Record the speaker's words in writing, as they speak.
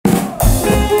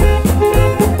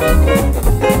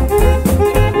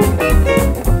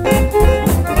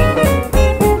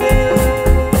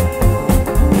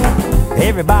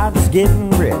getting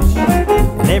rich,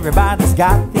 and everybody's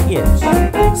got the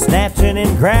itch, snatching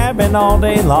and grabbing all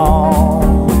day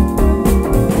long.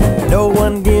 No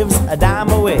one gives a dime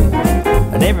away,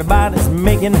 and everybody's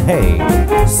making hay,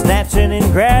 snatching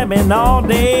and grabbing all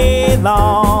day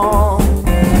long.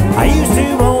 I used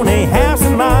to own a house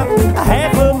in a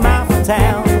half a mile from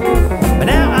town, but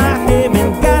now I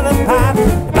haven't got a pot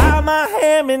to buy my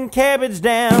ham and cabbage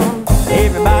down.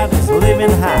 Everybody's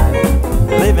living high,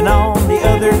 living on the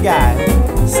other guy,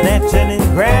 snatching and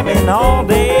grabbing all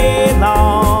day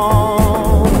long.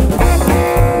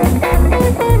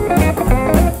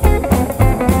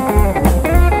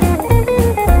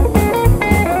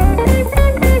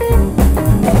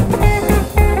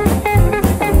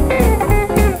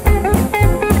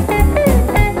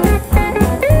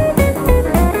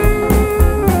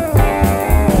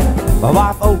 My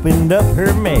wife opened up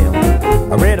her mail.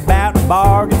 I read about a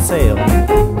bargain sale.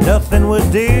 Nothing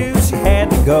would do, she had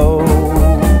to go.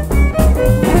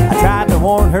 I tried to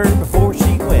warn her before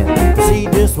she went, but she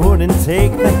just wouldn't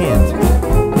take the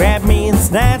hint. Grabbed me and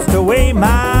snatched away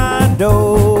my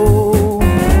dough.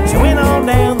 She went on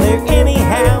down there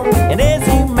anyhow, and as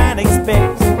you might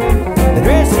expect, the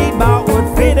dress she bought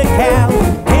would fit a cow.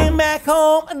 Came back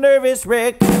home a nervous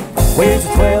wreck. Wears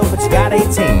a 12, but she got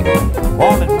 18.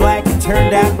 Wanted black and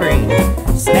turned out green,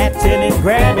 snatching and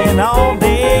grabbing all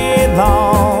day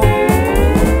long.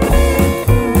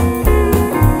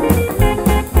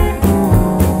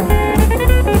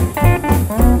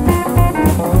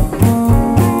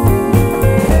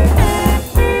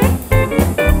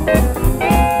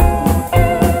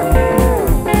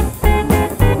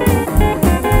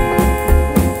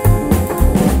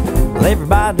 Well,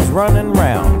 everybody's running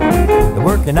round, they're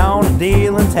working on a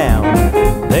deal in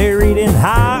town. They're eating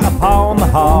high upon the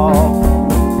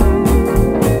hog.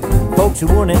 Folks who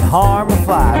wouldn't harm a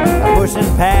fly are pushing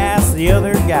past the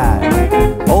other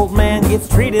guy. Old man gets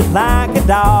treated like a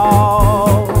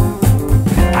dog.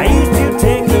 I used to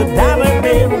take a dollar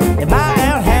bill and buy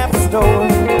out half the store.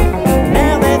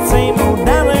 Now that same old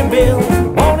dollar bill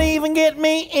won't even get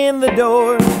me in the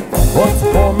door. What's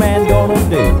a poor man gonna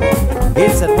do?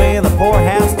 It's that way